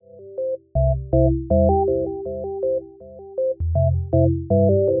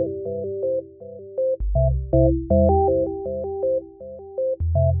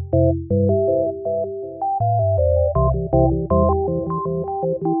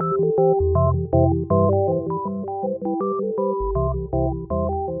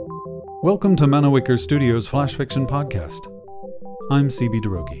Welcome to Manawicker Studios Flash Fiction Podcast. I'm CB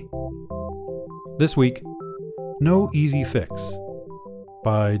Derogi. This week, No Easy Fix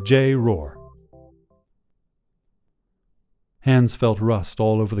by Jay Rohr. Hands felt rust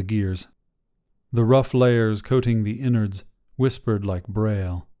all over the gears. The rough layers coating the innards whispered like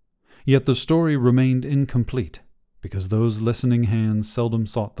braille. Yet the story remained incomplete, because those listening hands seldom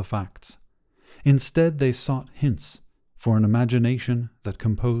sought the facts. Instead, they sought hints for an imagination that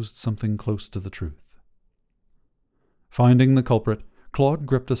composed something close to the truth. Finding the culprit, Claude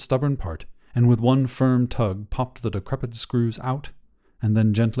gripped a stubborn part and with one firm tug popped the decrepit screws out and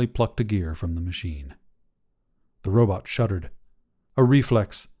then gently plucked a gear from the machine. The robot shuddered, a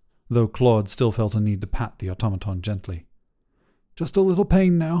reflex, though Claude still felt a need to pat the automaton gently. "Just a little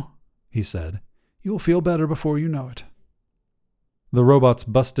pain now," he said. "You'll feel better before you know it." The robot's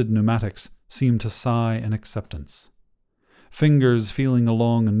busted pneumatics seemed to sigh in acceptance. Fingers feeling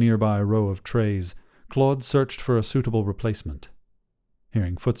along a nearby row of trays, Claude searched for a suitable replacement.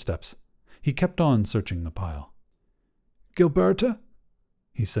 Hearing footsteps, he kept on searching the pile. "Gilberta?"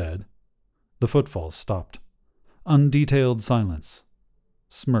 he said. The footfalls stopped. Undetailed silence.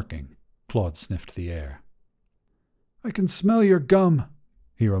 Smirking, Claude sniffed the air. "I can smell your gum,"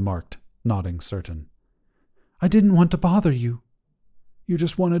 he remarked, nodding certain. "I didn't want to bother you." "You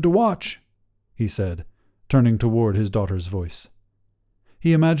just wanted to watch," he said, turning toward his daughter's voice.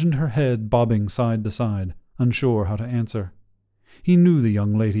 He imagined her head bobbing side to side, unsure how to answer. He knew the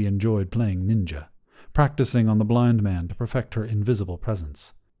young lady enjoyed playing ninja, practicing on the blind man to perfect her invisible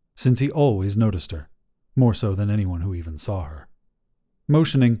presence, since he always noticed her, more so than anyone who even saw her.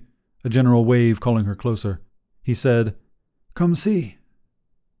 Motioning, a general wave calling her closer, he said, "Come see."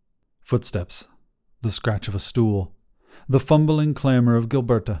 Footsteps, the scratch of a stool, the fumbling clamor of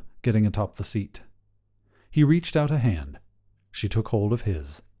Gilberta getting atop the seat. He reached out a hand. She took hold of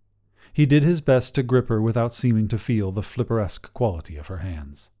his. He did his best to grip her without seeming to feel the flipperesque quality of her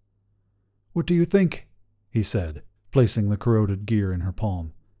hands. "What do you think?" he said, placing the corroded gear in her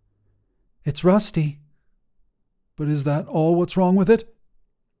palm. "It's rusty." "But is that all what's wrong with it?"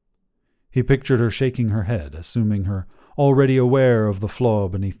 He pictured her shaking her head, assuming her already aware of the flaw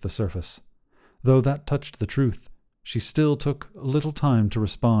beneath the surface. Though that touched the truth, she still took a little time to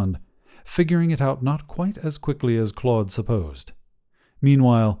respond, figuring it out not quite as quickly as Claude supposed.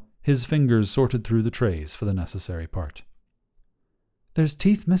 Meanwhile, his fingers sorted through the trays for the necessary part. "There's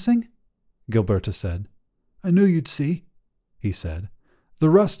teeth missing?" Gilberta said. "I knew you'd see," he said. "The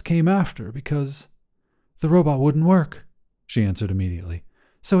rust came after because—" "The robot wouldn't work," she answered immediately.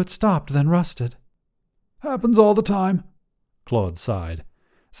 "So it stopped, then rusted." "Happens all the time," Claude sighed.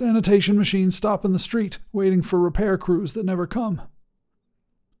 "Sanitation machines stop in the street, waiting for repair crews that never come."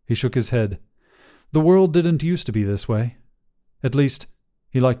 He shook his head. The world didn't used to be this way. At least,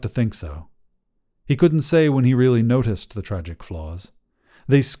 he liked to think so. He couldn't say when he really noticed the tragic flaws.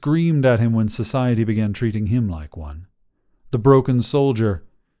 They screamed at him when society began treating him like one. The broken soldier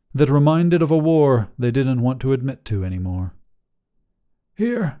that reminded of a war they didn't want to admit to anymore.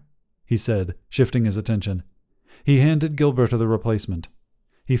 "Here," he said, shifting his attention. He handed Gilberta the replacement.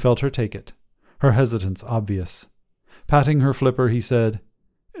 He felt her take it, her hesitance obvious. Patting her flipper, he said,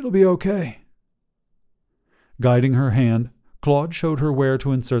 "It'll be okay." Guiding her hand, Claude showed her where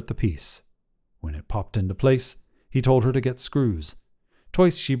to insert the piece. When it popped into place, he told her to get screws.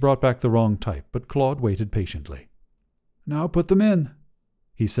 Twice she brought back the wrong type, but Claude waited patiently. "Now put them in,"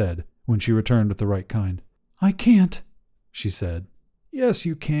 he said, when she returned with the right kind. "I can't," she said. "Yes,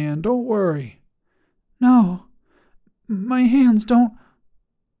 you can. Don't worry." "No, my hands don't—"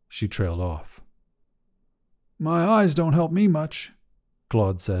 She trailed off. "My eyes don't help me much,"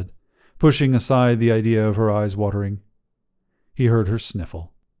 Claude said, pushing aside the idea of her eyes watering. He heard her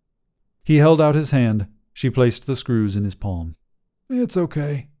sniffle. He held out his hand. She placed the screws in his palm. "It's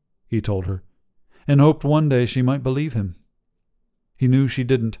okay," he told her, and hoped one day she might believe him. He knew she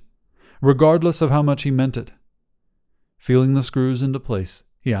didn't, regardless of how much he meant it. Feeling the screws into place,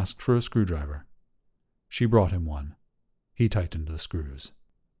 he asked for a screwdriver. She brought him one. He tightened the screws.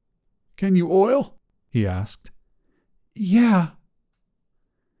 "Can you oil?" he asked. "Yeah."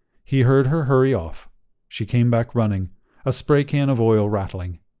 He heard her hurry off. She came back running, a spray can of oil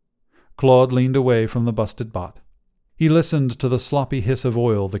rattling. Claude leaned away from the busted bot. He listened to the sloppy hiss of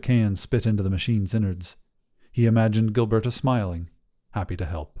oil the can spit into the machine's innards. He imagined Gilberta smiling, happy to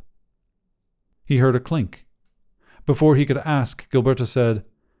help. He heard a clink. Before he could ask, Gilberta said,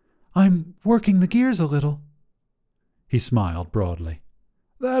 "I'm working the gears a little." He smiled broadly.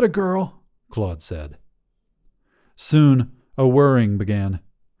 "That a girl," Claude said. Soon, a whirring began.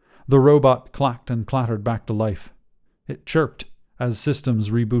 The robot clacked and clattered back to life. It chirped as systems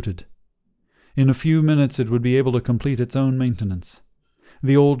rebooted. In a few minutes it would be able to complete its own maintenance.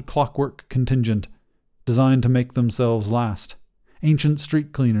 The old clockwork contingent, designed to make themselves last. Ancient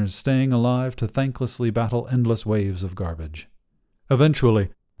street cleaners staying alive to thanklessly battle endless waves of garbage. Eventually,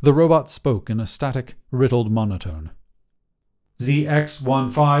 the robot spoke in a static, riddled monotone.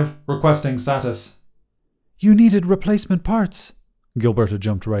 "ZX-15, requesting status." "You needed replacement parts." Gilberta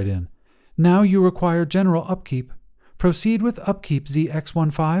jumped right in. "Now you require general upkeep. Proceed with upkeep,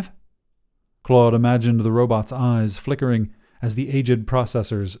 ZX-15. Claude imagined the robot's eyes flickering as the aged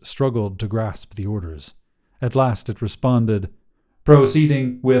processors struggled to grasp the orders. At last it responded,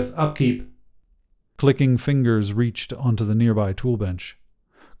 "Proceeding with upkeep." Clicking fingers reached onto the nearby toolbench.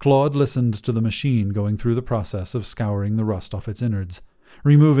 Claude listened to the machine going through the process of scouring the rust off its innards,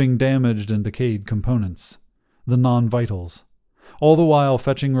 removing damaged and decayed components, the non-vitals, all the while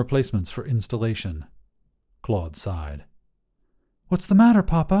fetching replacements for installation. Claude sighed. "What's the matter,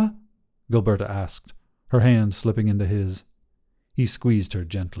 Papa?" Gilberta asked, her hand slipping into his. He squeezed her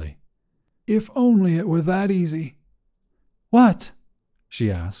gently. "If only it were that easy." "What?"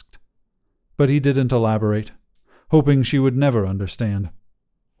 she asked. But he didn't elaborate, hoping she would never understand.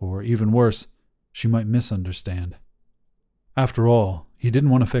 Or even worse, she might misunderstand. After all, he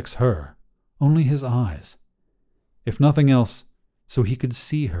didn't want to fix her, only his eyes. If nothing else, so he could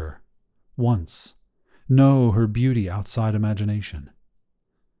see her, once, know her beauty outside imagination.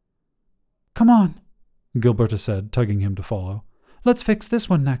 "Come on," Gilberta said, tugging him to follow. "Let's fix this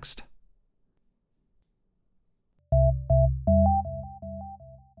one next."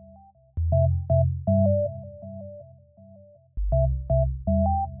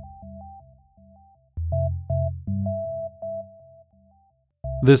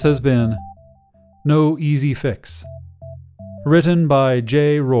 This has been No Easy Fix, written by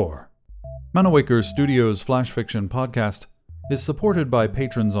Jay Rohr. Manawaker Studios Flash Fiction Podcast is supported by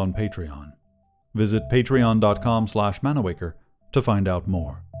patrons on Patreon. Visit patreon.com/manawaker to find out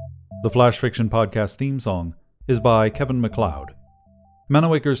more. The Flash Fiction Podcast theme song is by Kevin MacLeod.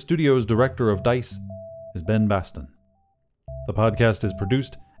 Manawaker Studios Director of DICE is Ben Baston. The podcast is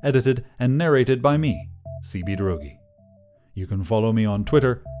produced, edited, and narrated by me, CB Droege. You can follow me on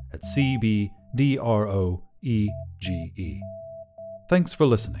Twitter at CBDROEGE. Thanks for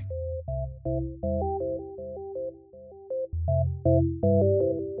listening.